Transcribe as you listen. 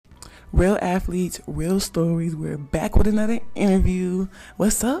Real athletes, real stories. We're back with another interview.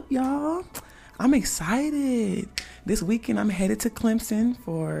 What's up, y'all? I'm excited. This weekend, I'm headed to Clemson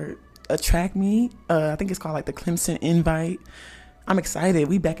for a track meet. I think it's called like the Clemson Invite. I'm excited.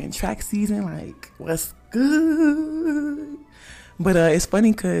 We back in track season. Like, what's good? But it's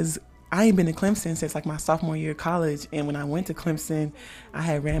funny because I ain't been to Clemson since like my sophomore year of college. And when I went to Clemson, I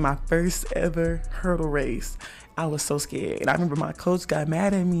had ran my first ever hurdle race. I was so scared. And I remember my coach got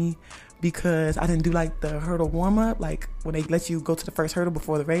mad at me because I didn't do like the hurdle warm up, like when they let you go to the first hurdle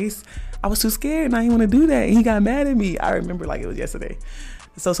before the race. I was too scared and I didn't want to do that. And he got mad at me. I remember like it was yesterday.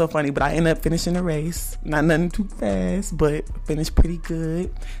 So funny, but I ended up finishing the race. Not nothing too fast, but finished pretty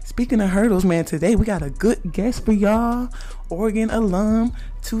good. Speaking of hurdles, man, today we got a good guest for y'all. Oregon alum,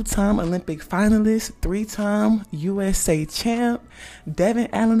 2-time Olympic finalist, 3-time USA champ, Devon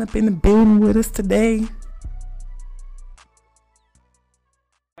Allen up in the building with us today.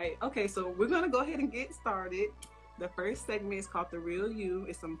 Right, okay, so we're gonna go ahead and get started. The first segment is called The Real You.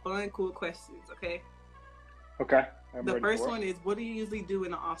 It's some fun, cool questions, okay? Okay. The first one is, what do you usually do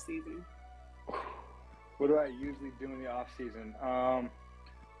in the off season? What do I usually do in the off season?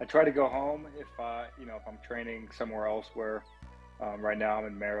 I try to go home if I'm training somewhere else. Where right now I'm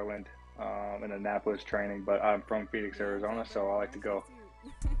in Maryland, in Annapolis training, but I'm from Phoenix, Arizona, so I like to go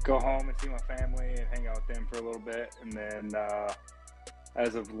home and see my family and hang out with them for a little bit. And then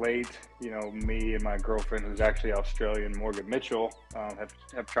as of late, me and my girlfriend, who's actually Australian, Morgan Mitchell,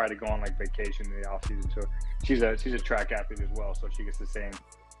 have tried to go on like vacation in the off season. So she's a track athlete as well, so she gets the same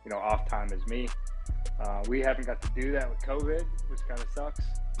off time as me. We haven't got to do that with COVID, which kind of sucks,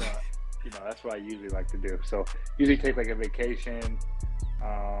 but that's what I usually like to do. So usually take like a vacation.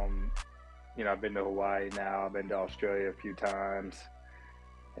 I've been to Hawaii now, I've been to Australia a few times.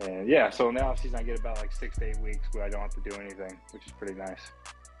 And yeah, so in the off season I get about like 6 to 8 weeks where I don't have to do anything, which is pretty nice.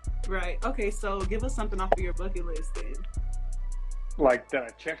 Right. Okay, so give us something off of your bucket list then. Like that I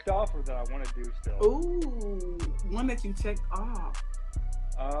checked off or that I want to do still? Ooh, one that you checked off.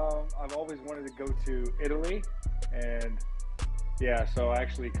 I've always wanted to go to Italy, and yeah, so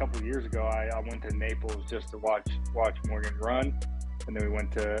actually a couple of years ago I went to Naples just to watch Morgan run. And then we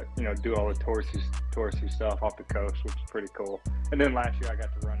went to, do all the touristy stuff off the coast, which is pretty cool. And then last year I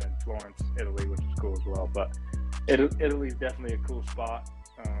got to run in Florence, Italy, which was cool as well. But Italy's definitely a cool spot.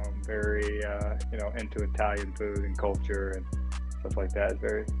 Very, into Italian food and culture and stuff like that. It's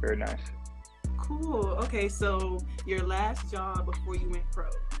very, very nice. Cool. Okay, so your last job before you went pro?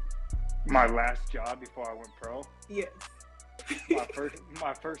 My last job before I went pro? Yes.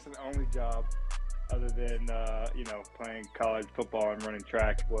 my first and only job, other than playing college football and running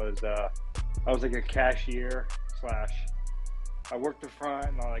track, was I was like a cashier / I worked the front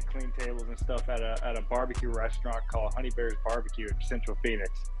and I like clean tables and stuff at a barbecue restaurant called Honey Bear's Barbecue in Central Phoenix.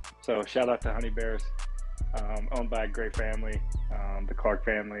 So shout out to Honey Bear's, owned by a great family, the Clark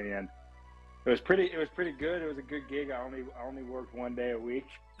family, and it was pretty good. It was a good gig. I only worked 1 day a week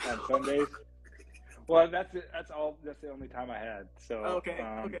on Sundays. Well, that's it. That's the only time I had. So okay.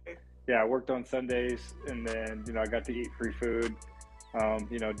 Yeah, I worked on Sundays, and then I got to eat free food,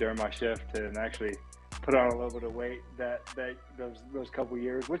 during my shift, and actually put on a little bit of weight those couple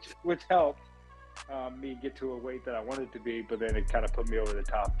years, which helped me get to a weight that I wanted to be. But then it kind of put me over the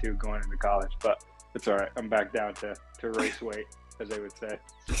top too, going into college. But it's all right. I'm back down to race weight, as they would say.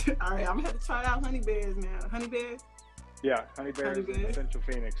 All right, I'm gonna have to try out Honey Bears now. Honey Bears? Yeah, Honey Bears in Central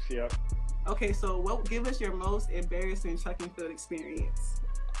Phoenix. Yep. Okay, so give us your most embarrassing track and field experience?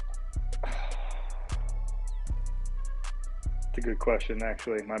 It's a good question,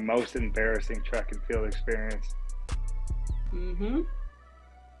 actually. My most embarrassing track and field experience. Mm-hmm.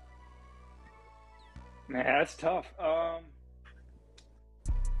 Man, that's tough.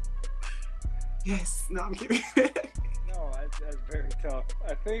 Yes. No, I'm kidding. No, that's very tough.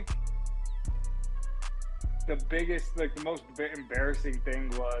 I think the most embarrassing thing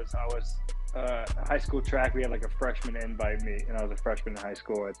was I was high school track. We had like a freshman invite meet, and I was a freshman in high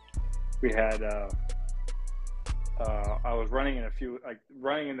school. And we had I was running in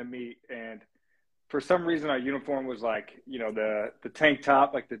the meet, and for some reason our uniform was like the tank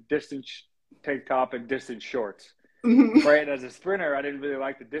top, like the distance tank top and distance shorts. Mm-hmm. Right. As a sprinter, I didn't really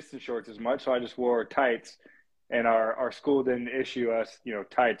like the distance shorts as much, so I just wore tights. And our school didn't issue us,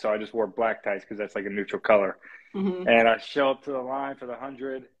 tights, so I just wore black tights because that's like a neutral color. Mm-hmm. And I show up to the line for the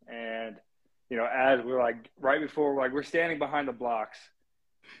 100, and as we're like right before, like we're standing behind the blocks,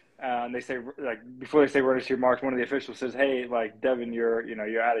 and they say like before they say run us your marks, one of the officials says, "Hey, like Devon, you're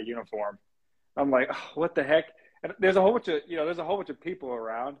out of uniform." I'm like, oh, what the heck? And there's a whole bunch of people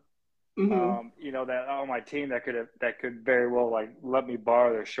around, Mm-hmm. That on my team that could very well like let me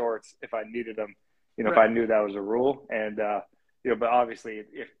borrow their shorts if I needed them, if I Right. knew that was a rule. And but obviously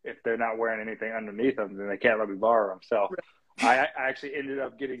if they're not wearing anything underneath them, then they can't let me borrow them. So Right. I actually ended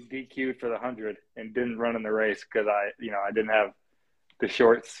up getting DQ'd for the 100 and didn't run in the race because I didn't have the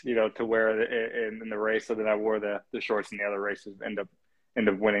shorts, to wear in the race. So then I wore the shorts in the other races, end up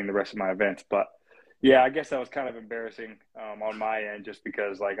winning the rest of my events. But yeah, I guess that was kind of embarrassing on my end, just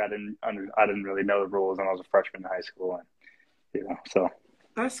because like I didn't really know the rules when I was a freshman in high school, and so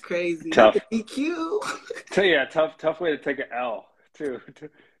That's crazy. Not the tough. DQ. So yeah, tough way to take an L too.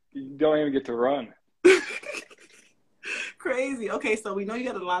 You don't even get to run. Crazy. Okay, so we know you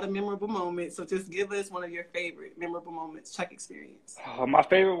got a lot of memorable moments. So just give us one of your favorite memorable moments, track experience. My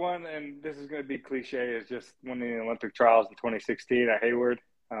favorite one, and this is going to be cliche, is just winning the Olympic trials in 2016 at Hayward.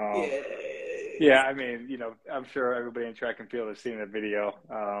 Um, yeah, Yes. I mean, I'm sure everybody in track and field has seen the video,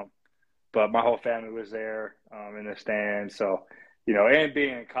 but my whole family was there in the stands. So, and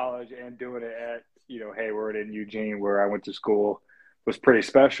being in college and doing it at Hayward and Eugene, where I went to school, was pretty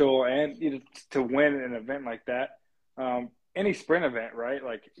special. And to win an event like that, any sprint event, right?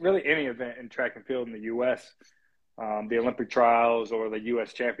 Like really any event in track and field in the U.S. The Olympic trials or the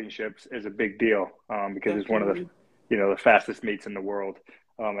U.S. championships is a big deal because it's one of Definitely. the fastest meets in the world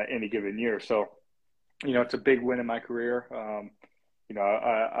at any given year. So, it's a big win in my career.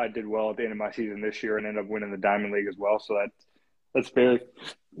 I did well at the end of my season this year and ended up winning the Diamond League as well. So that's very,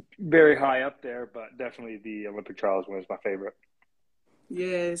 very high up there, but definitely the Olympic trials win is my favorite.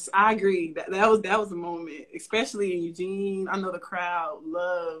 Yes, I agree. That was a moment, especially in Eugene. I know the crowd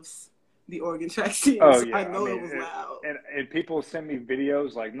loves the Oregon track team, Oh so I yeah, I know mean, it was loud. and people send me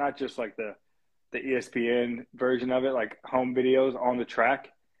videos like not just like the ESPN version of it, like home videos on the track,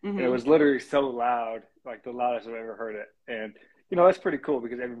 and it Hmm. was literally so loud, like the loudest I've ever heard it. And that's pretty cool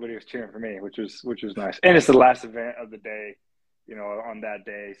because everybody was cheering for me, which was nice. And it's the last event of the day, on that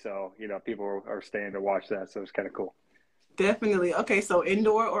day, so people are staying to watch that, so it's kind of cool. Definitely. Okay, so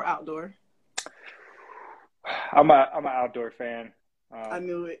indoor or outdoor? I'm an outdoor fan, I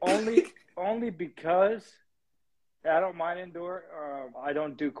knew it. only because I don't mind indoor. I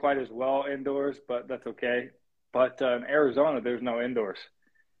don't do quite as well indoors, but that's okay. But in Arizona, there's no indoors.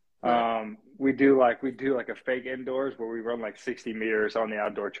 Right. We do like a fake indoors where we run like 60 meters on the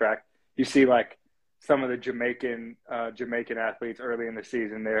outdoor track. You see like some of the Jamaican athletes early in the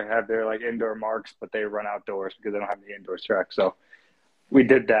season, they have their like indoor marks, but they run outdoors because they don't have the indoor track. So we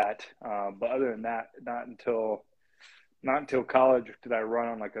did that. But other than that, not until college did I run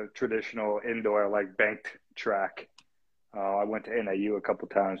on like a traditional indoor like banked track. I went to NAU a couple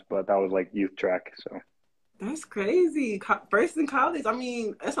times, but that was like youth track. So That's crazy. First in college, I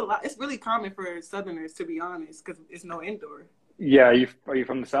mean, that's a lot. It's really common for Southerners, to be honest, because it's no indoor. yeah, are you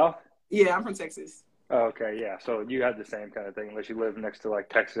from the South? Yeah, I'm from Texas. Oh, okay, yeah. So you had the same kind of thing, unless you live next to like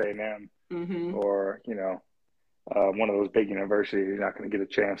Texas A&M Hmm. or one of those big universities. You're not going to get a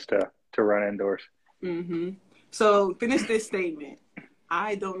chance to run indoors. Hmm. So finish this statement.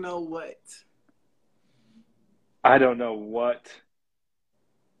 I don't know what. I don't know what.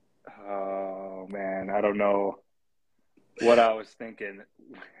 Oh man, I don't know what I was thinking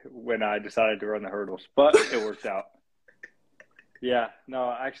when I decided to run the hurdles, but it worked out. Yeah,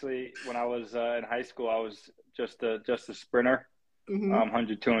 no, actually, when I was in high school, I was just a sprinter, Hmm.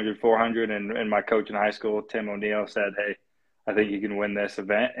 100, 200, 400, and my coach in high school, Tim O'Neill, said, "Hey, I think you can win this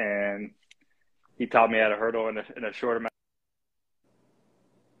event," and he taught me how to hurdle in a short amount.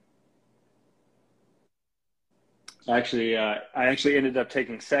 I actually ended up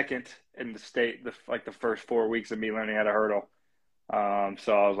taking second in the state, the first 4 weeks of me learning how to hurdle.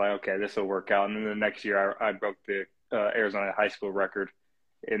 So I was like, okay, this will work out. And then the next year, I broke the Arizona high school record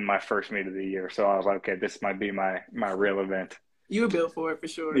in my first meet of the year. So I was like, okay, this might be my real event. You were built for it for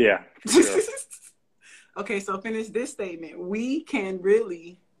sure. Yeah, for sure. Okay, so finish this statement. We can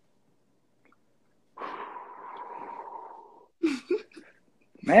really.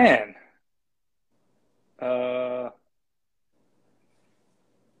 Man, uh,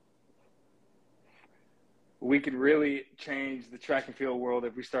 we could really change the track and field world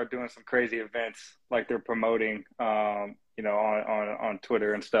if we start doing some crazy events like they're promoting, on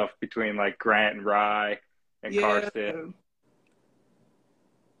Twitter and stuff between like Grant and Rye and Yeah. Karsten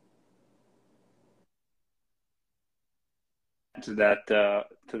to that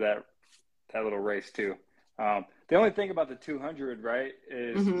little race too. The only thing about the 200, right,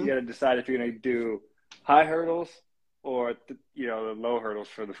 is you Hmm. got to decide if you're going to do high hurdles or the low hurdles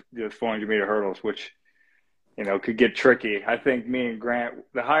for the 400-meter hurdles, which could get tricky. I think me and Grant,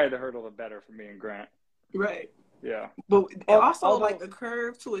 the higher the hurdle, the better for me and Grant. Right. Yeah. But also like Although, a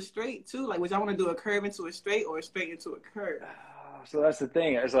curve to a straight too. Like, would y'all want to do a curve into a straight or a straight into a curve? so that's the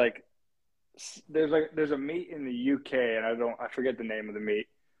thing. It's like there's a meet in the UK, and I forget the name of the meet,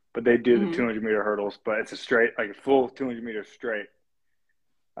 but they do the Mm-hmm. 200-meter hurdles, but it's a straight, like a full 200 meters straight.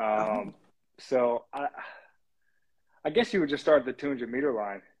 Oh, Um, so I guess you would just start at the 200-meter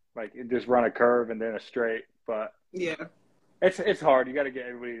line, like just run a curve and then a straight. But yeah, it's hard. You got to get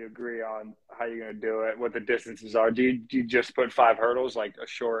everybody to agree on how you're going to do it, what the distances are. Do you just put 5 hurdles, like a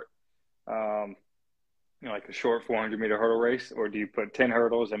short, um, like a short 400-meter hurdle race, or do you put 10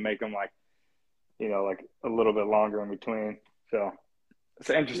 hurdles and make them like like a little bit longer in between? So it's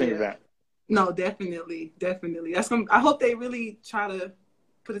an interesting yeah. event. No, definitely, definitely. I hope they really try to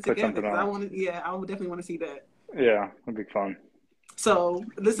put it Put together something because I on. want to. Yeah, I would definitely want to see that. Yeah, it'd be fun. So,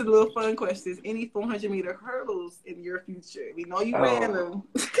 this is a little fun questions. Any 400-meter hurdles in your future? We know you ran Oh,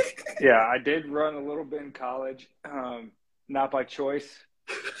 them. yeah, I did run a little bit in college, not by choice,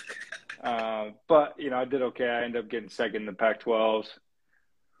 but I did okay. I ended up getting second in the Pac-12s.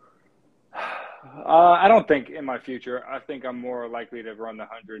 I don't think in my future. I think I'm more likely to run the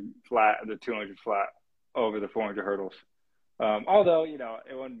 100 flat, or the 200 flat, over the 400 hurdles. Although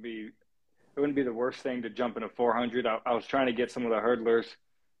it wouldn't be the worst thing to jump in a 400. I was trying to get some of the hurdlers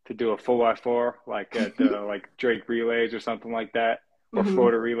to do a 4x4, like at like Drake relays or something like that, or Hmm.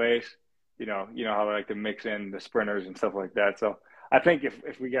 Florida relays. You know how they like to mix in the sprinters and stuff like that. So I think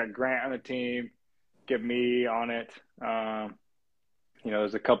if we got Grant on the team, get me on it.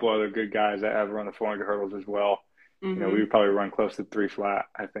 There's a couple other good guys that have run the 400 hurdles as well. We Hmm. would probably run close to 3 flat,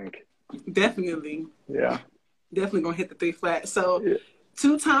 I think. Definitely, Yeah. definitely gonna hit the three flat. So, Yeah.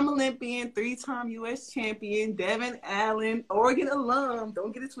 two-time Olympian, three-time U.S. champion, Devon Allen, Oregon alum.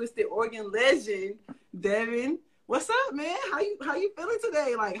 Don't get it twisted, Oregon legend, Devon. What's up, man? How you feeling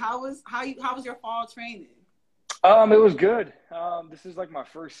today? Like, how was your fall training? It was good. This is like my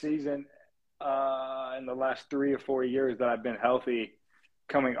first season in the last 3 or 4 years that I've been healthy,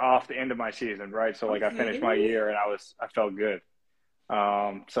 coming off the end of my season, right? So like I finished my Okay. year and I felt good.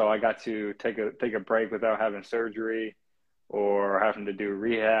 So I got to take a break without having surgery or having to do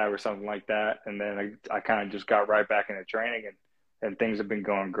rehab or something like that, and then I kind of just got right back into training, and things have been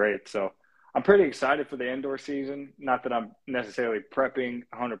going great. So I'm pretty excited for the indoor season. Not that I'm necessarily prepping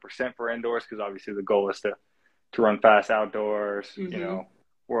 100% for indoors, because obviously the goal is to run fast outdoors, Mm-hmm.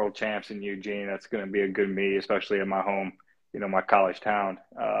 world champs in Eugene. That's going to be a good meet, especially in my home, my college town.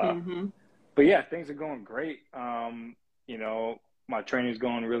 Mm-hmm. But yeah, things are going great. You know, my training's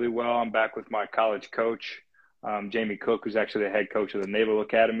going really well. I'm back with my college coach, Jamie Cook, who's actually the head coach of the Naval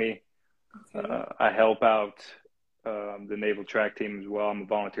Academy. Okay. I help out the Naval track team as well. I'm a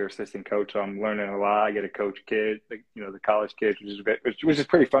volunteer assistant coach, so I'm learning a lot. I get to coach kids, the college kids, which is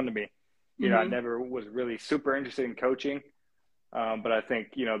pretty fun to me. I Mm-hmm. never was really super interested in coaching, but I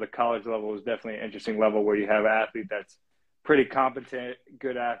think the college level is definitely an interesting level where you have an athlete that's pretty competent,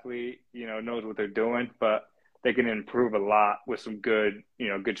 good athlete, knows what they're doing, but they can improve a lot with some good,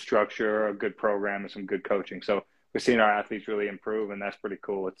 good structure, a good program, and some good coaching. So we're seeing our athletes really improve, and that's pretty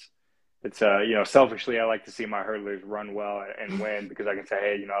cool. It's selfishly, I like to see my hurdlers run well and win, because I can say,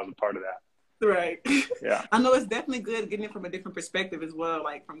 hey, I was a part of that. Right. Yeah. I know it's definitely good getting it from a different perspective as well,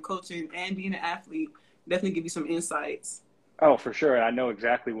 like from coaching and being an athlete. Definitely give you some insights. Oh, for sure. And I know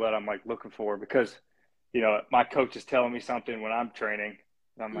exactly what I'm like looking for, because, my coach is telling me something when I'm training,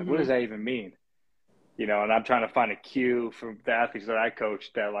 and I'm like, what Mm-hmm. does that even mean? And I'm trying to find a cue from the athletes that I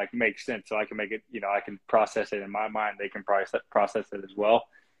coach that like makes sense, so I can make it, I can process it in my mind. They can process it as well.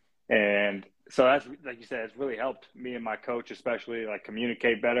 And so that's, like you said, it's really helped me and my coach, especially, like,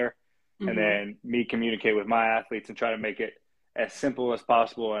 communicate better, and Mm-hmm. then me communicate with my athletes and try to make it as simple as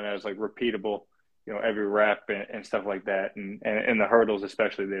possible and as like repeatable, every rep and stuff like that. And the hurdles,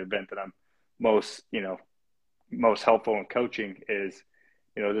 especially the event that I'm most, most helpful in coaching, is,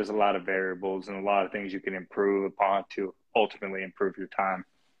 there's a lot of variables and a lot of things you can improve upon to ultimately improve your time.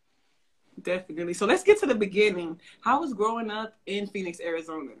 Definitely. So let's get to the beginning. How was growing up in Phoenix,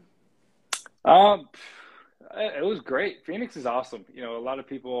 Arizona? Um, it was great. Phoenix is awesome. A lot of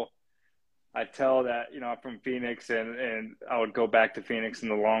people, I tell that, I'm from Phoenix, and I would go back to Phoenix in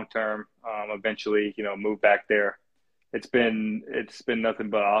the long term. Eventually, move back there. It's been nothing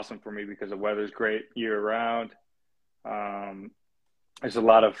but awesome for me, because the weather's great year round. Um, there's a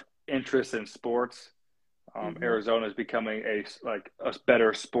lot of interest in sports. Mm-hmm. Arizona is becoming a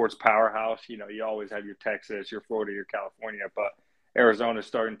better sports powerhouse. You always have your Texas, your Florida, your California, but Arizona is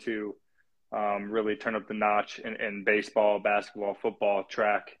starting to really turn up the notch in baseball, basketball, football,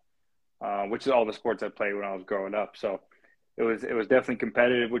 track, which is all the sports I played when I was growing up. So it was definitely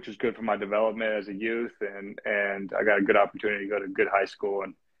competitive, which was good for my development as a youth, and I got a good opportunity to go to a good high school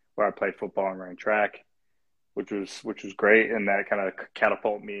and where I played football and ran track, which was great, and that kind of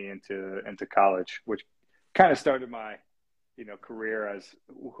catapulted me into college, which kind of started my career as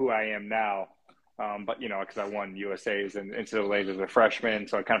who I am now. But because I won USA's and NCAA's as a freshman,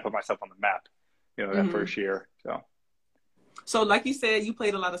 so I kind of put myself on the map, that first year. So, like you said, you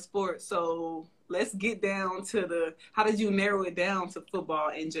played a lot of sports. So let's get down to how did you narrow it down to football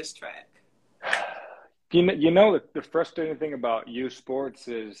and just track? The frustrating thing about youth sports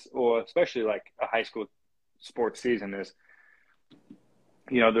is, or especially like a high school sports season is,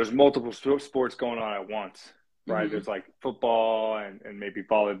 there's multiple sports going on at once, right? There's like football and maybe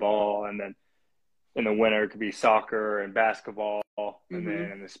volleyball, and then in the winter it could be soccer and basketball, and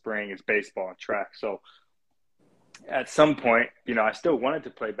then in the spring it's baseball and track. So at some point, I still wanted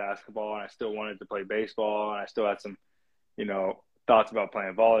to play basketball and I still wanted to play baseball, and I still had some, thoughts about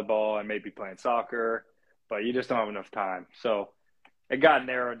playing volleyball and maybe playing soccer, but you just don't have enough time. So it got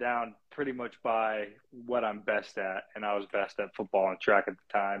narrowed down pretty much by what I'm best at, and I was best at football and track at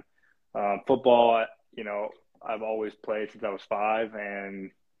the time. Football, I've always played since I was 5,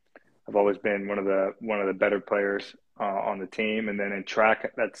 and I've always been one of the better players on the team. And then in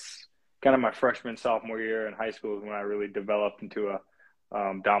track, that's kind of my freshman, sophomore year in high school is when I really developed into a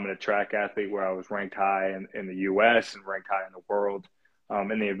dominant track athlete, where I was ranked high in the U.S. and ranked high in the world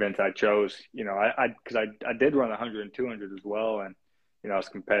in the events I chose. Because I did run the 100 and 200 as well, and I was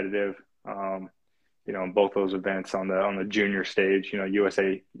competitive. In both those events on the junior stage,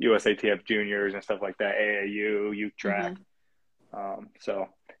 USATF juniors and stuff like that, AAU, youth track. So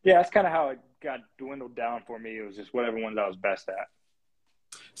yeah, that's kind of how it got dwindled down for me. It was just whatever ones I was best at.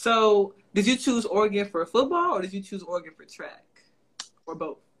 So did you choose Oregon for football, or did you choose Oregon for track, or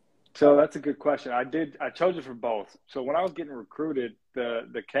both? So that's a good question. I chose it for both. So when I was getting recruited,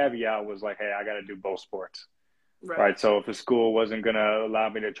 the caveat was like, hey, I got to do both sports. Right. So if the school wasn't going to allow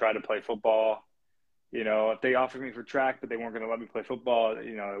me to try to play football, if they offered me for track, but they weren't going to let me play football,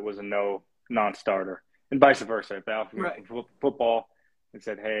 it was a non-starter. And vice versa. If they offered me for football and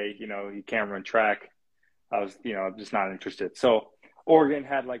said, hey, you can't run track, I was, just not interested. So Oregon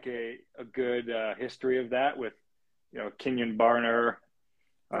had like a good history of that with, Kenyon Barner,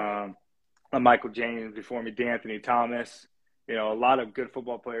 Michael James before me, D'Anthony Thomas, a lot of good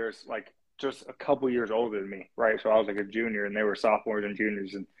football players, like just a couple years older than me, right? So I was like a junior, and they were sophomores and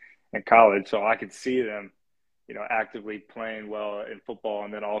juniors in college. So I could see them, actively playing well in football,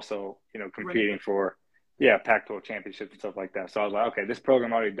 and then also, competing for, Pac-12 championships and stuff like that. So I was like, okay, this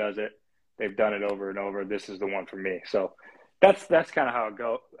program already does it. They've done it over and over. This is the one for me. So that's kind of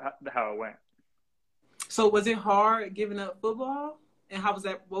how it went. So was it hard giving up football? And how was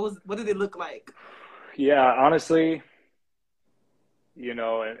that? What did it look like? Yeah, honestly, and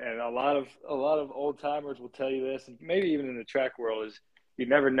a lot of old timers will tell you this, and maybe even in the track world, is you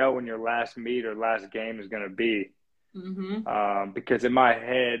never know when your last meet or last game is going to be. Because in my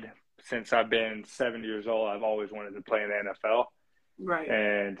head, since I've been 7 years old, I've always wanted to play in the NFL. Right.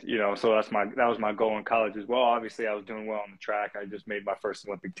 And so that was my goal in college as well. Obviously, I was doing well on the track. I just made my first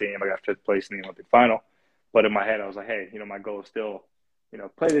Olympic team. I got 5th place in the Olympic final. But in my head, I was like, hey, my goal is still,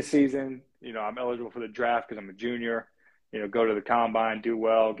 play this season. I'm eligible for the draft because I'm a junior. Go to the combine, do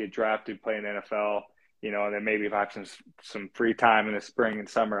well, get drafted, play in the NFL. And then maybe if I have some free time in the spring and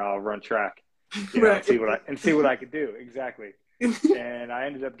summer, I'll run track. And see what I could do. Exactly. And I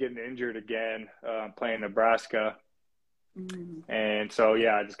ended up getting injured again, playing Nebraska. And so,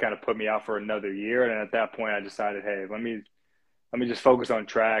 it just kind of put me out for another year. And at that point, I decided, hey, let me just focus on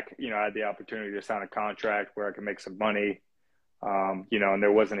track. I had the opportunity to sign a contract where I could make some money. And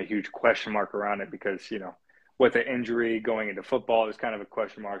there wasn't a huge question mark around it because, with the injury going into football, there's kind of a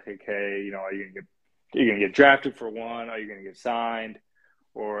question mark. Like, hey, are you going to get drafted for one? Are you going to get signed?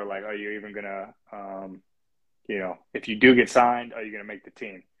 Or like, are you even going to, if you do get signed, are you going to make the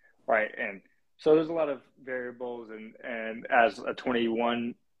team? Right. And so there's a lot of variables. And as a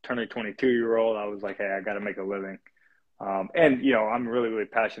 21, turning 22-year-old, I was like, hey, I got to make a living. And, I'm really, really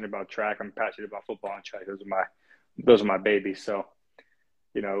passionate about track. I'm passionate about football and track. Those are my babies. So,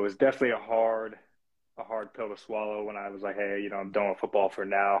 it was definitely a hard pill to swallow when I was like, hey, I'm done with football for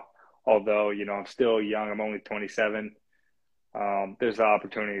now. Although, I'm still young. I'm only 27. There's the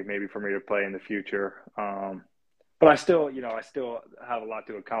opportunity maybe for me to play in the future. But I still have a lot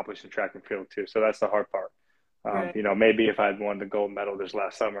to accomplish in track and field too. So that's the hard part. Right. Maybe if I'd won the gold medal this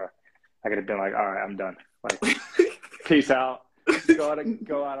last summer, I could have been like, all right, I'm done. Like, peace out. Go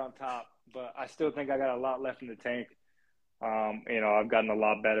out on top. But I still think I got a lot left in the tank. I've gotten a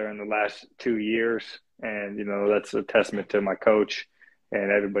lot better in the last 2 years. And, that's a testament to my coach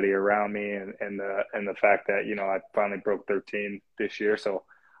and everybody around me and the fact that, I finally broke 13 this year. So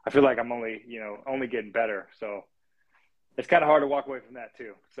I feel like I'm only getting better. So it's kind of hard to walk away from that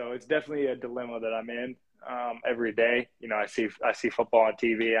too. So it's definitely a dilemma that I'm in every day. I see football on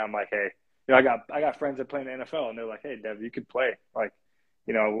TV. I'm like, hey, I got friends that play in the NFL, and they're like, hey, Dev, you could play. Like,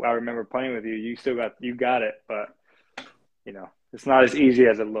 I remember playing with you. You got it, but it's not as easy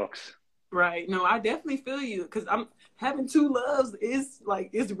as it looks. Right. No, I definitely feel you because I'm having two loves is like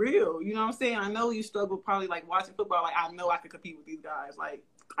it's real. You know what I'm saying? I know you struggle probably like watching football. Like I know I can compete with these guys. Like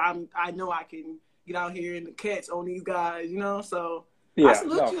I know I can get out here and catch on these guys. So I Yeah,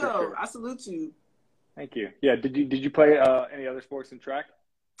 salute no, you for though. sure. I salute you. Thank you. Yeah, did you play any other sports in track?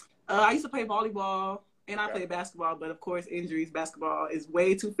 I used to play volleyball and I Okay. played basketball, but of course injuries. Basketball is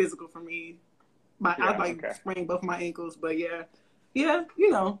way too physical for me. I Yeah, like okay. sprained both my ankles, but yeah. Yeah.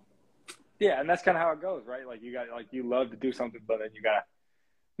 Yeah, and that's kind of how it goes, right? Like you love to do something, but then you gotta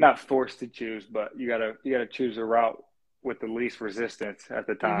not forced to choose, but you gotta choose a route with the least resistance at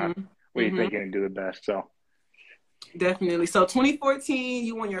the time Mhm. when you think Mhm. you can do the best. So Definitely. So 2014,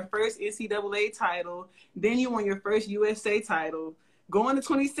 you won your first NCAA title. Then you won your first USA title. Going to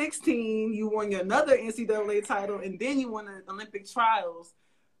 2016, you won another NCAA title, and then you won the Olympic trials.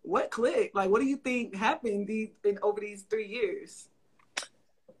 What clicked? Like, what do you think happened over these 3 years?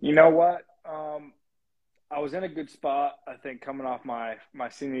 you know what? I was in a good spot. I think coming off my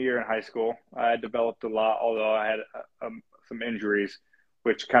senior year in high school, I had developed a lot, although I had some injuries,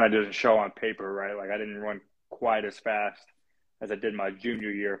 which kind of doesn't show on paper, right? Like I didn't run quite as fast as I did my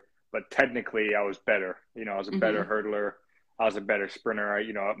junior year, but technically I was better. I was a better Mm-hmm. hurtler. I was a better sprinter.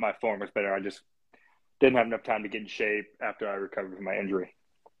 My form was better. I just didn't have enough time to get in shape after I recovered from my injury.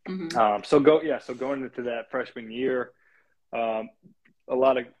 Mm-hmm. So going into that freshman year, um, a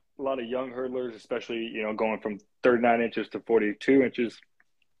lot of young hurdlers, especially going from 39 inches to 42 inches,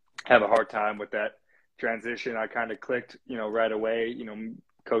 have a hard time with that transition. I kind of clicked, right away.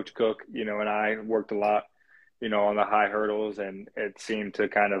 Coach Cook, and I worked a lot, on the high hurdles, and it seemed to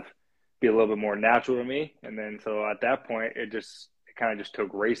kind of be a little bit more natural to me. And then so at that point, it kind of just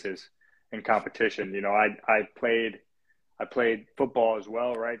took races and competition. I played football as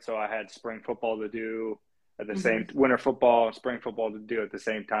well, right? So I had spring football to do at the Mm-hmm. same winter football and spring football to do at the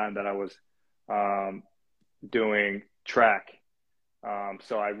same time that I was um, doing track.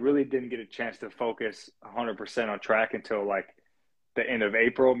 So I really didn't get a chance to focus 100% on track until like the end of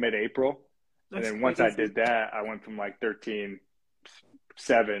April, mid-April. And That's then once I crazy. did that, I went from like 13.7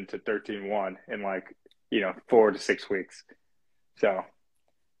 to 13.1 in like, 4 to 6 weeks. So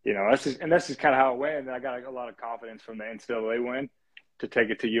that's just kind of how it went. And then I got a lot of confidence from the NCAA win to take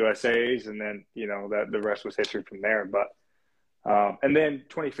it to USA's, and then that the rest was history from there. But and then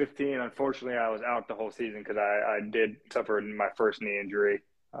 2015, unfortunately, I was out the whole season because I did suffer my first knee injury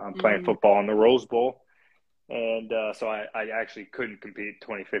playing Mm-hmm. football in the Rose Bowl, and so I actually couldn't compete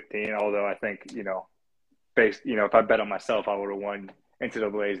 2015. Although I think if I bet on myself, I would have won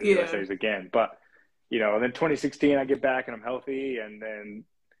NCAA's and Yeah. USA's again. But and then 2016, I get back and I'm healthy, and then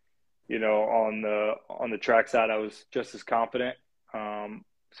on the track side, I was just as confident.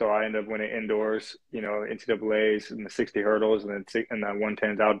 So I ended up winning indoors, NCAA's and the 60 hurdles, and then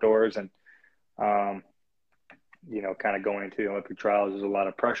 110s outdoors, and um, kind of going into the Olympic trials is a lot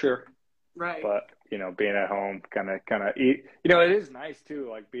of pressure. Right. But being at home, kind of eat. It is nice too.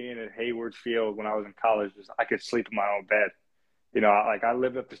 Like being at Hayward's Field when I was in college, I could sleep in my own bed. I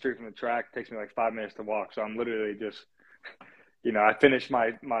lived up the street from the track. It takes me like 5 minutes to walk, so I'm literally just I finish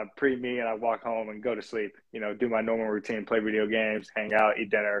my pre-me and I walk home and go to sleep. Do my normal routine, play video games, hang out,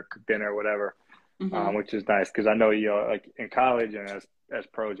 eat dinner, cook dinner, whatever, Mm-hmm. which is nice because I know like in college and as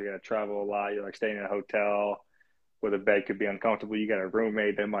pros you got to travel a lot. You're like staying in a hotel where the bed could be uncomfortable. You got a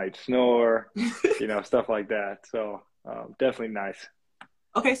roommate that might snore, stuff like that. So definitely nice.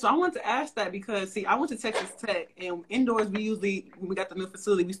 Okay, so I want to ask that because see, I went to Texas Tech, and indoors when we got the new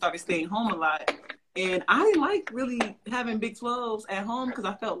facility, we started staying home a lot, and I didn't like really having Big 12s at home because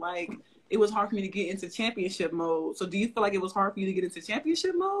I felt like it was hard for me to get into championship mode. So, do you feel like it was hard for you to get into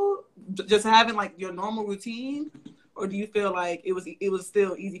championship mode, just having like your normal routine, or do you feel like it was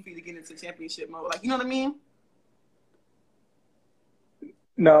still easy for you to get into championship mode? Like, you know what I mean?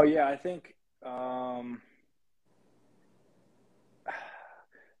 No, yeah, I think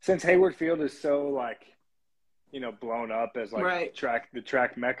since Hayward Field is so like blown up as like Right. the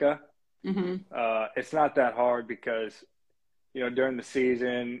track mecca, Mm-hmm. it's not that hard because during the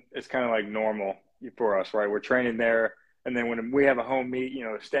season it's kind of like normal for us, right? We're training there, and then when we have a home meet,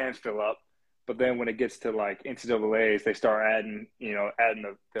 the stands fill up. But then when it gets to like NCAA's, they start adding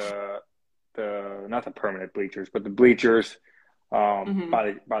not the permanent bleachers, but the bleachers Mm-hmm.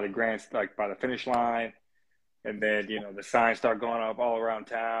 by the grand, like by the finish line. And then, the signs start going up all around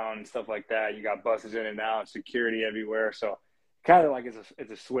town and stuff like that. You got buses in and out, security everywhere. So kind of like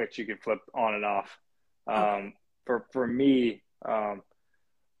it's a switch you can flip on and off. Okay. For me,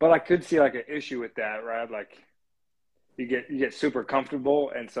 but I could see like an issue with that, right? Like you get super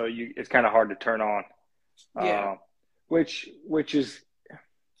comfortable, and so it's kind of hard to turn on. Yeah. Uh, which is,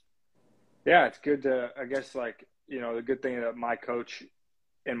 yeah, it's good to, I guess, like, the good thing that my coach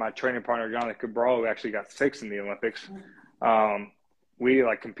and my training partner, Jonathan Cabral, who actually got sixth in the Olympics, um, we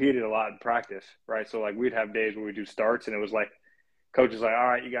like competed a lot in practice, right? So like we'd have days where we do starts, and it was like coach is like, all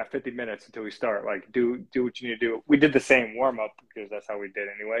right, you got 50 minutes until we start. Like do what you need to do. We did the same warm up because that's how we did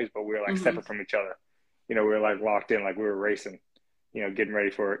anyways, but we were like Mm-hmm. separate from each other. We were like locked in, like we were racing. Getting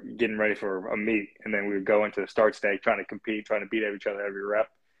ready for a meet, and then we would go into the start stage trying to compete, trying to beat each other every rep.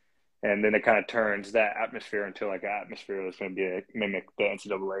 And then it kind of turns that atmosphere into like an atmosphere that's going to mimic the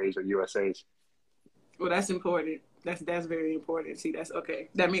NCAA's or USA's. Well, that's important. That's very important. See, that's okay.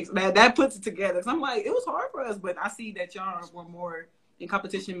 That makes that puts it together. So I'm like, it was hard for us, but I see that y'all were more in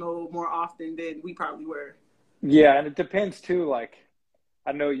competition mode more often than we probably were. Yeah, and it depends too. Like,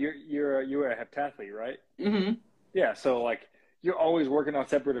 I know you're a heptathlete, right? Mm-hmm. Yeah, so like you're always working on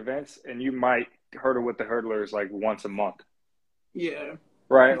separate events, and you might hurdle with the hurdlers like once a month. Yeah.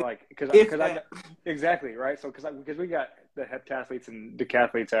 Right, like If because I that. exactly right. So because we got the heptathletes and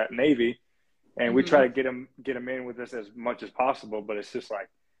decathletes at Navy, and we try Mm-hmm. to get them in with us as much as possible. But it's just like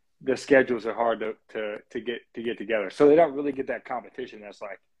the schedules are hard to get together, so they don't really get that competition. That's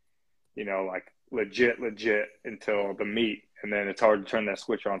like like legit until the meet, and then it's hard to turn that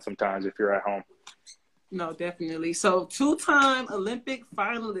switch on sometimes if you're at home. No, definitely. So, two-time Olympic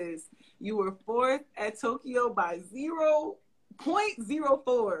finalist. You were fourth at Tokyo by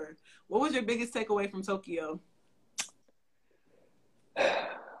 0.04. What was your biggest takeaway from Tokyo?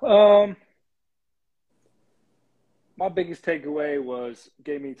 Um, my biggest takeaway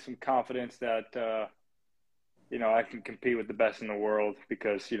gave me some confidence that I can compete with the best in the world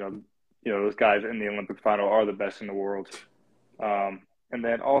because those guys in the Olympic final are the best in the world. And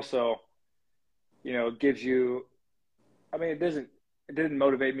then also, it gives you. I mean, it didn't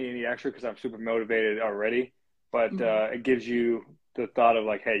motivate me any extra because I'm super motivated already, but Mm-hmm. it gives you the thought of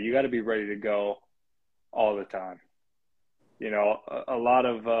like, hey, you got to be ready to go all the time. A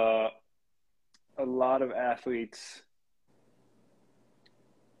lot of athletes,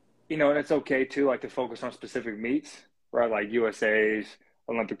 and it's okay too, like to focus on specific meets, right? Like USA's,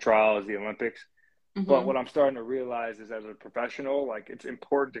 Olympic trials, the Olympics. But Mm-hmm. what I'm starting to realize is as a professional, like it's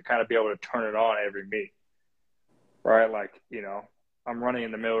important to kind of be able to turn it on every meet, right? Like, I'm running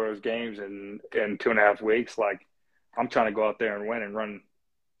in the middle of those games in 2.5 weeks. Like I'm trying to go out there and win and run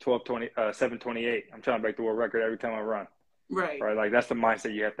 7:28. I'm trying to break the world record every time I run, Right. right? Like that's the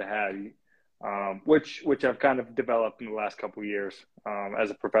mindset you have to have, which I've kind of developed in the last couple of years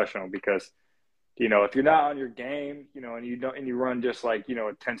as a professional because if you're not on your game, and you run just like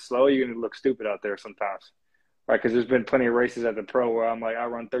a 10 slow, you're gonna look stupid out there sometimes, right? Because there's been plenty of races at the pro where I'm like I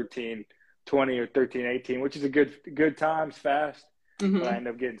run 13:20 or 13:18, which is a good times fast, but I Mm-hmm. end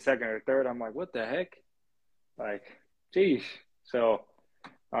up getting second or third. I'm like, what the heck? Like, geez. So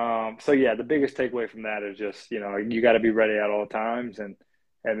yeah, the biggest takeaway from that is just you got to be ready at all times, and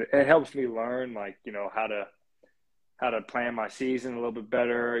it helps me learn like how to plan my season a little bit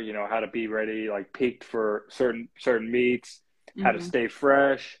better, how to be ready, like peaked for certain meets, how to Mm-hmm. stay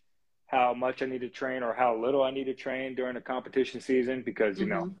fresh, how much I need to train or how little I need to train during the competition season, because,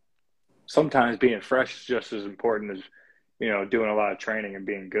 Mm-hmm. sometimes being fresh is just as important as, doing a lot of training and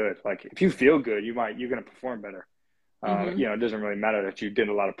being good. Like if you feel good, you're going to perform better. Mm-hmm. It doesn't really matter that you did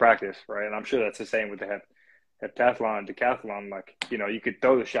a lot of practice, right? And I'm sure that's the same with the heptathlon and decathlon. Like, you could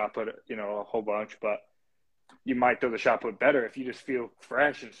throw the shot put, a whole bunch, but you might throw the shot put better if you just feel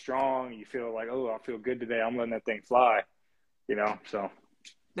fresh and strong. You feel like, oh, I feel good today. I'm letting that thing fly, so.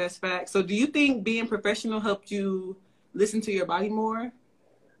 That's fact. So, do you think being professional helped you listen to your body more?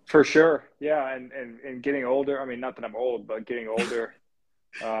 For sure. Yeah. And getting older, I mean, not that I'm old, but getting older,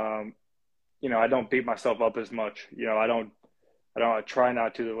 um, I don't beat myself up as much. I try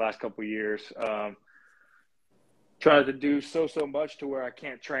not to the last couple of years. Try to do so much to where I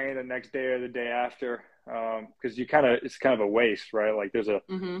can't train the next day or the day after. Because it's kind of a waste, right? Like there's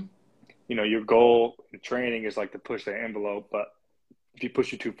Mm-hmm. your goal in training is like to push the envelope, but if you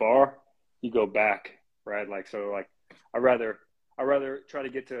push it too far, you go back, right? Like, so like, I rather try to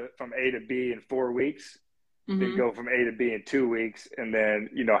get from A to B in 4 weeks than Mm-hmm. go from A to B in 2 weeks and then,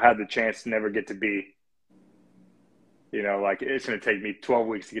 have the chance to never get to B. You know, like it's going to take me 12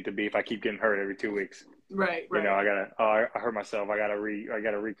 weeks to get to B if I keep getting hurt every 2 weeks. Right, You know, right. I hurt myself. I gotta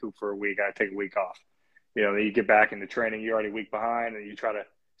recoup for a week. I take a week off. You know, then you get back into training, you're already a week behind, and you try to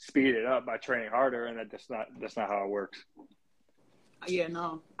speed it up by training harder, and that's not how it works. Yeah,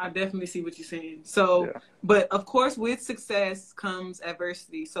 no, I definitely see what you're saying. So, Yeah. but of course, with success comes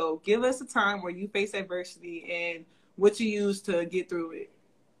adversity. So, give us a time where you face adversity and what you use to get through it.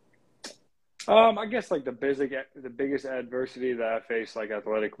 I guess like the biggest adversity that I face like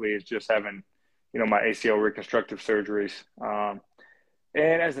athletically is just having, you know, my ACL reconstructive surgeries. And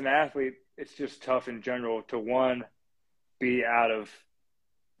as an athlete, it's just tough in general to one be out of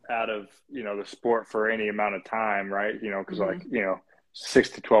you know the sport for any amount of time, right? You know, because like Mm-hmm. you know 6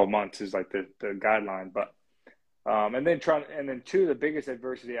 to 12 months is like the guideline, but and then two, the biggest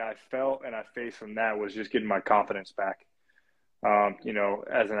adversity I felt and I faced from that was just getting my confidence back. You know,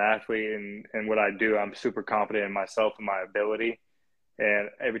 as an athlete and what I do, I'm super confident in myself and my ability. And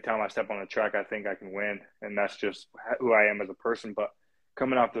every time I step on the track, I think I can win, and that's just who I am as a person. But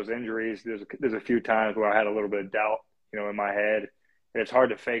coming off those injuries, there's a few times where I had a little bit of doubt, you know, in my head, and it's hard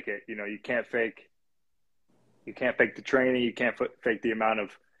to fake it. You know, you can't fake the training, you can't fake the amount of,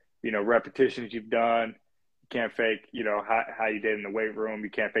 you know, repetitions you've done, you can't fake, you know, how you did in the weight room,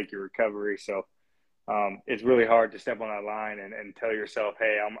 you can't fake your recovery. So it's really hard to step on that line and tell yourself,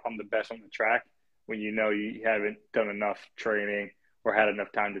 hey, I'm the best on the track when you know you haven't done enough training or had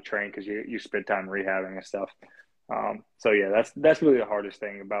enough time to train because you spent time rehabbing and stuff. So yeah, that's really the hardest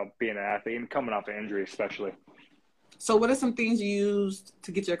thing about being an athlete and coming off an injury, especially. So, what are some things you used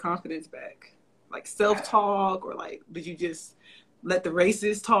to get your confidence back? Like self-talk, or like did you just let the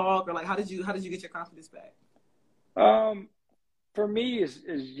races talk, or like how did you get your confidence back? Um, for me, is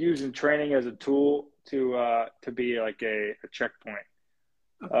using training as a tool to be like a checkpoint.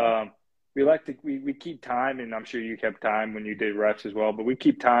 Okay. Um, we keep time, and I'm sure you kept time when you did reps as well. But we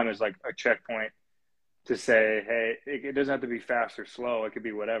keep time as like a checkpoint to say, hey, it doesn't have to be fast or slow. It could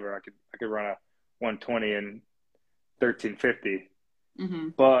be whatever. I could run a 120 and 1350. Mm-hmm.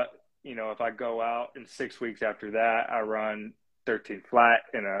 But you know, if I go out in 6 weeks after that, I run 13 flat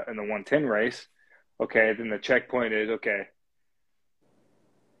in the 110 race. Okay, then the checkpoint is okay.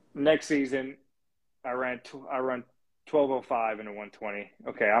 Next season, I run 12:05 in a 120.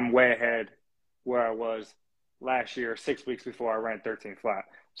 Okay, I'm way ahead where I was last year, 6 weeks before I ran 13 flat.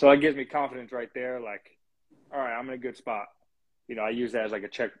 So that gives me confidence right there. Like, all right, I'm in a good spot. You know, I use that as like a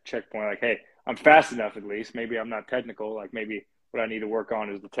checkpoint. Like, hey, I'm fast enough at least. Maybe I'm not technical. Like maybe what I need to work on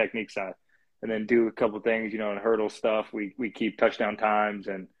is the technique side, and then do a couple of things. You know, in hurdle stuff, we keep touchdown times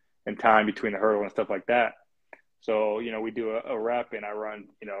and time between the hurdle and stuff like that. So, you know, we do a rep and I run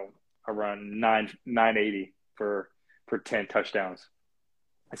 980 for 10 touchdowns.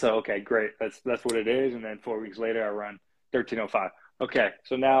 So, okay, great. That's what it is. And then 4 weeks later, I run 1305. Okay.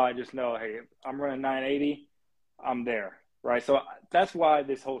 So now I just know, hey, I'm running 980. I'm there. Right. So that's why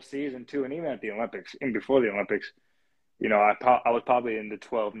this whole season too, and even at the Olympics and before the Olympics, you know, I was probably in the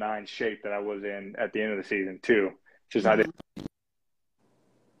 12-9 shape that I was in at the end of the season too. Just I Mm-hmm. didn't,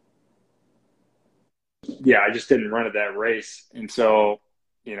 yeah, I just didn't run at that race. And so,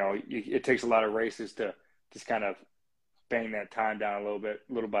 you know, it takes a lot of races to just kind of bang that time down a little bit,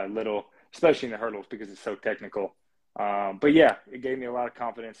 little by little, especially in the hurdles because it's so technical. But yeah, it gave me a lot of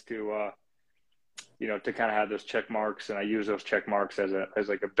confidence to, you know, to kind of have those check marks, and I use those check marks as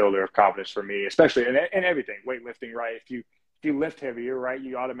like a builder of confidence for me, especially in everything, weightlifting, right? If you lift heavier, right,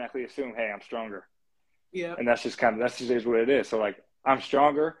 you automatically assume, hey, I'm stronger, Yeah. and that's just is what it is. So like, I'm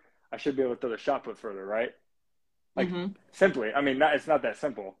stronger, I should be able to throw the shot put further, right? Like Mm-hmm. simply, I mean, it's not that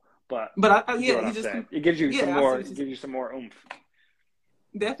simple, but But you get yeah, what you I'm just saying. It gives you some yeah, I see more, what it you gives you some more oomph.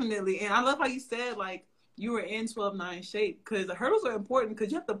 definitely. And I love how you said like you were in 12-9 shape because the hurdles are important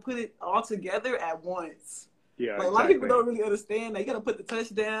because you have to put it all together at once. Yeah, Like a lot of people exactly. don't really understand that you got to put the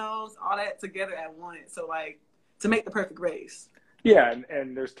touchdowns, all that together at once. So like to make the perfect race. Yeah,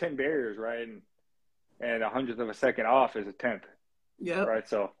 and there's 10 barriers, right? And a hundredth of a second off is a tenth, Yep. right?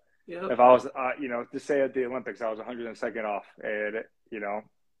 So Yep. if I was, you know, to say at the Olympics, I was 102nd off, and you know,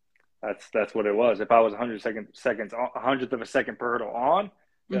 that's what it was. If I was 100 seconds, 100th of a second per hurdle on,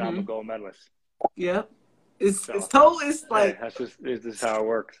 then I'm a Mm-hmm. gold medalist. Yep. It's So total. It's hey, like it's just how it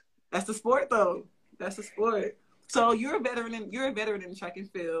works. that's the sport though. That's the sport. So you're a veteran in track and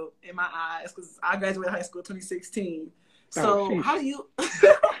field in my eyes because I graduated high school 2016. Oh, So how sheesh. do you?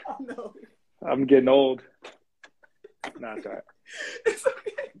 No, I'm getting old. No, it's all right. it's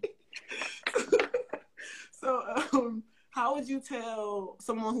okay. So how would you tell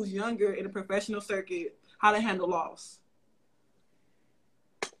someone who's younger in a professional circuit how to handle loss?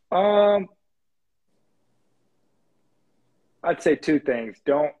 Um, I'd say two things.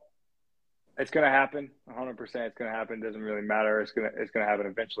 Don't. It's going to happen. 100%. It's going to happen. It doesn't really matter. It's gonna happen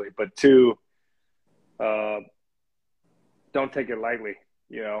eventually. But two, uh, don't take it lightly.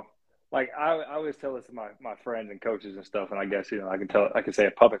 You know, like I always tell this to my friends and coaches and stuff, and I guess I can say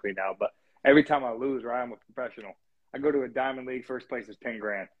it publicly now. But every time I lose, right, I'm a professional. I go to a diamond league. First place is 10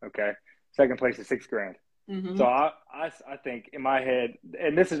 grand. Okay, second place is 6 grand. So Mm-hmm. I think in my head,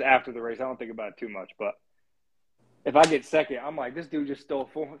 and this is after the race. I don't think about it too much, but if I get second, I'm like, this dude just stole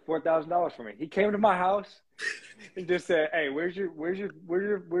 $4,000 from me. He came to my house and just said, "Hey, where's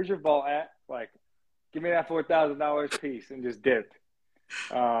your vault at? Like, give me that $4,000 piece," and just dipped.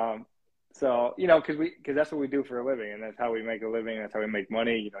 Um, so because that's what we do for a living, and that's how we make a living. That's how we make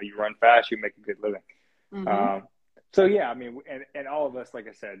money. You know, you run fast, you make a good living. Mm-hmm. Um, so yeah, I mean, and all of us, like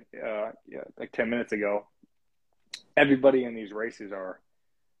I said, yeah, like 10 minutes ago, everybody in these races are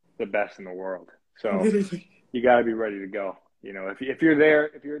the best in the world. So Literally. you got to be ready to go. You know, if you're there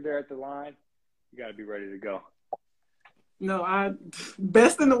at the line, you got to be ready to go. No, I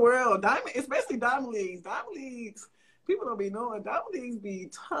best in the world. Diamond, especially diamond leagues. Diamond leagues, people don't be knowing. Diamond leagues be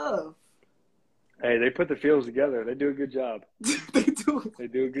tough. Hey, they put the fields together. They do a good job. They do. They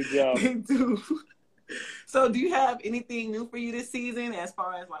do a good job. They do. So, do you have anything new for you this season as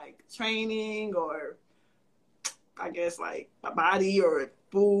far as like training or I guess like a body or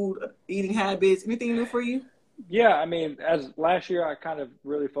food, eating habits? Anything new for you? Yeah, I mean, as last year, I kind of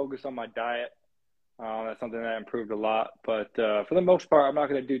really focused on my diet. That's something that improved a lot. But for the most part, I'm not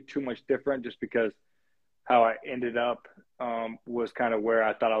going to do too much different just because how I ended up was kind of where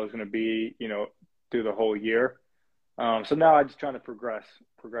I thought I was going to be, through the whole year. So now I'm just trying to progress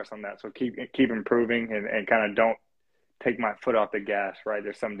on that. So keep improving and kind of don't take my foot off the gas, right?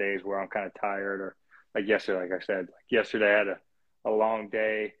 There's some days where I'm kind of tired or like yesterday, like I said, like yesterday I had a long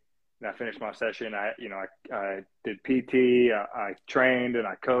day and I finished my session. I did PT, I trained and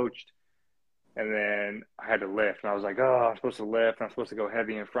I coached and then I had to lift and I was like, oh, I'm supposed to lift. And I'm supposed to go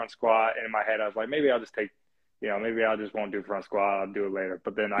heavy in front squat. And in my head, I was like, maybe I'll just maybe I'll just won't do front squat. I'll do it later.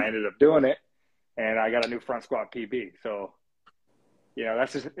 But then I ended up doing it and I got a new front squat PB. So,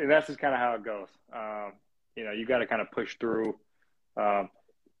 that's just kind of how it goes. You got to kind of push through,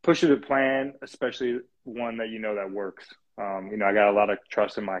 push through the plan, especially one that that works. I got a lot of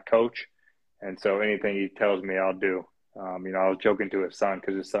trust in my coach, and so anything he tells me, I'll do. I was joking to his son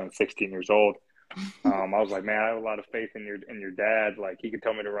because his son's 16 years old. I was like, man, I have a lot of faith in your dad. Like he could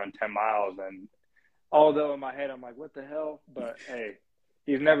tell me to run 10 miles, and although in my head I'm like, what the hell? But hey,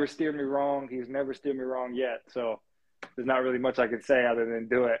 he's never steered me wrong. He's never steered me wrong yet. So there's not really much I can say other than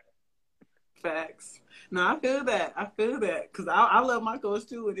do it. Facts. No, I feel that. I feel that because I love my coach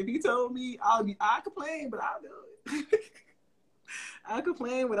too. And if he told me, I complain, but I'll do it. I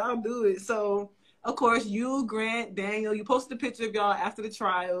complain, but I'll do it. So, of course, you, Grant, Daniel, you posted a picture of y'all after the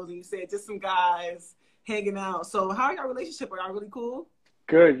trials, and you said just some guys hanging out. So, how are y'all relationship? Are y'all really cool?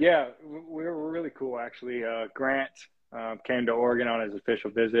 Good, yeah, we're really cool actually. Grant came to Oregon on his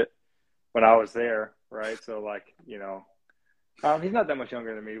official visit when I was there, right? So like, he's not that much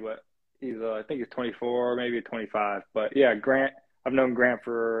younger than me, but he's I think he's 24, maybe 25. But yeah, Grant, I've known Grant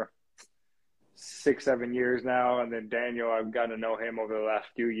for 6, 7 years now, and then Daniel, I've gotten to know him over the last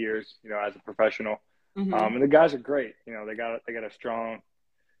few years, as a professional. Mm-hmm. And the guys are great. They got a strong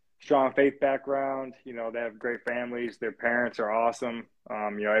faith background. They have great families. Their parents are awesome.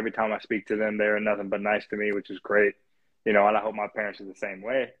 Every time I speak to them, they're nothing but nice to me, which is great. And I hope my parents are the same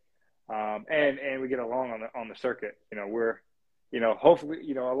way. And we get along on the circuit.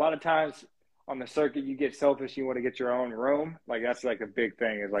 Hopefully, a lot of times on the circuit, you get selfish. You want to get your own room. Like that's like a big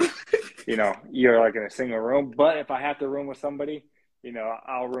thing. Is like, you're like in a single room. But if I have to room with somebody,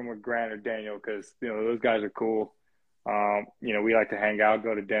 I'll room with Grant or Daniel because those guys are cool. We like to hang out,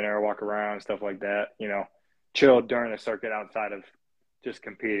 go to dinner, walk around, stuff like that. Chill during the circuit outside of just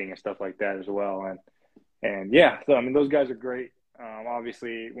competing and stuff like that as well. And yeah, so I mean, those guys are great.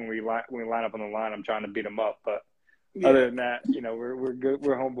 Obviously, when we line up on the line, I'm trying to beat them up. But Yeah. other than that, we're good.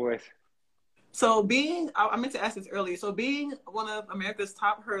 We're homeboys. So I meant to ask this earlier. So being one of America's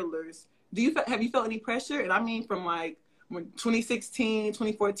top hurdlers, have you felt any pressure? And I mean, from like when 2016,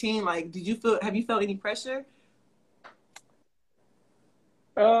 2014, like, have you felt any pressure?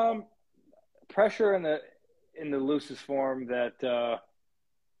 Um, Pressure in the loosest form that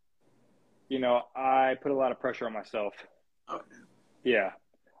I put a lot of pressure on myself. Okay. Yeah,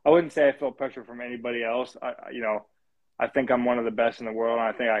 I wouldn't say I felt pressure from anybody else. I think I'm one of the best in the world, and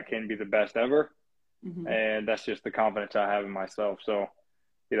I think I can be the best ever. Mm-hmm. And that's just the confidence I have in myself. So,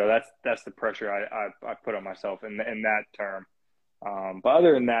 that's the pressure I put on myself in that term. But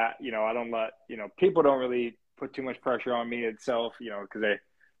other than that, I don't let people don't really put too much pressure on me itself, because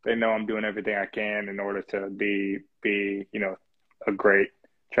they know I'm doing everything I can in order to be a great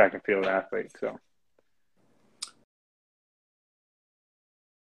track and field athlete. So.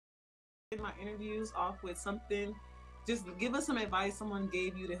 My interviews off with something. Just give us some advice someone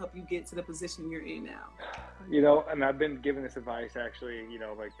gave you to help you get to the position you're in now. And I've been giving this advice actually,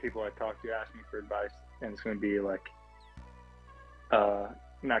 like people I talk to ask me for advice, and it's going to be like,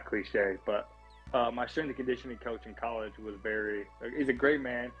 not cliche, but my strength and conditioning coach in college he's a great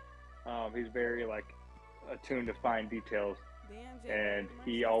man. He's very like attuned to fine details, and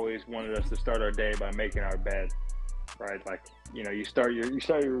he always wanted us to start our day by making our bed, right? Like, you start your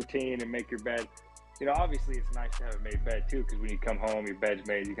routine and make your bed. Obviously it's nice to have a made bed too, because when you come home, your bed's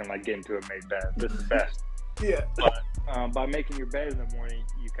made, you can like get into a made bed. This is the best. Yeah. But by making your bed in the morning,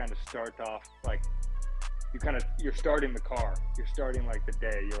 you kind of start off like, you're starting the car. You're starting like the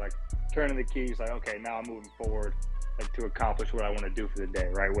day. You're like turning the keys, like, okay, now I'm moving forward, like to accomplish what I want to do for the day,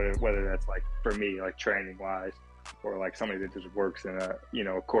 right? Whether that's like for me, like training wise, or like somebody that just works in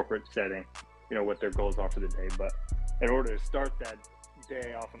a corporate setting, what their goals are for the day. But in order to start that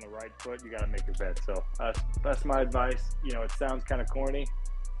day off on the right foot, you got to make your bed. So that's my advice. It sounds kind of corny,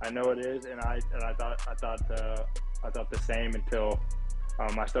 I know it is, and I thought the same until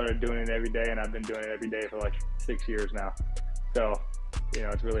I started doing it every day, and I've been doing it every day for like 6 years now. So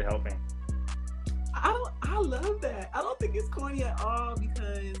it's really helped me. I love that. I don't think it's corny at all,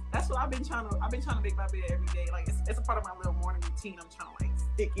 because that's what I've been trying to make my bed every day. Like it's a part of my little morning routine. I'm trying to like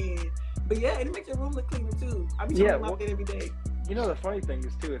stick in. But yeah, it makes your room look cleaner too. I be trying to make my bed every day. The funny thing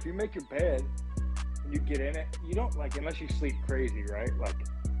is too, if you make your bed and you get in it, you don't like, unless you sleep crazy, right? Like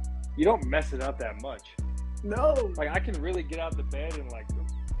you don't mess it up that much. No. Like I can really get out the bed and like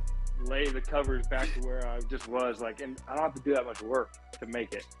lay the covers back to where I just was, like, and I don't have to do that much work to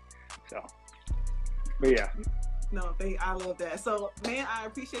make it. So, but yeah. No, I love that. So, man, I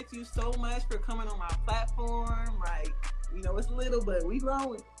appreciate you so much for coming on my platform. Like, it's little, but we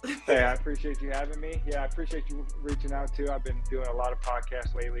growing. Hey, I appreciate you having me. Yeah, I appreciate you reaching out too. I've been doing a lot of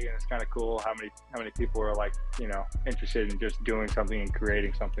podcasts lately, and it's kind of cool how many people are like, interested in just doing something and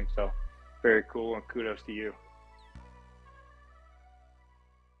creating something. So, very cool, and kudos to you.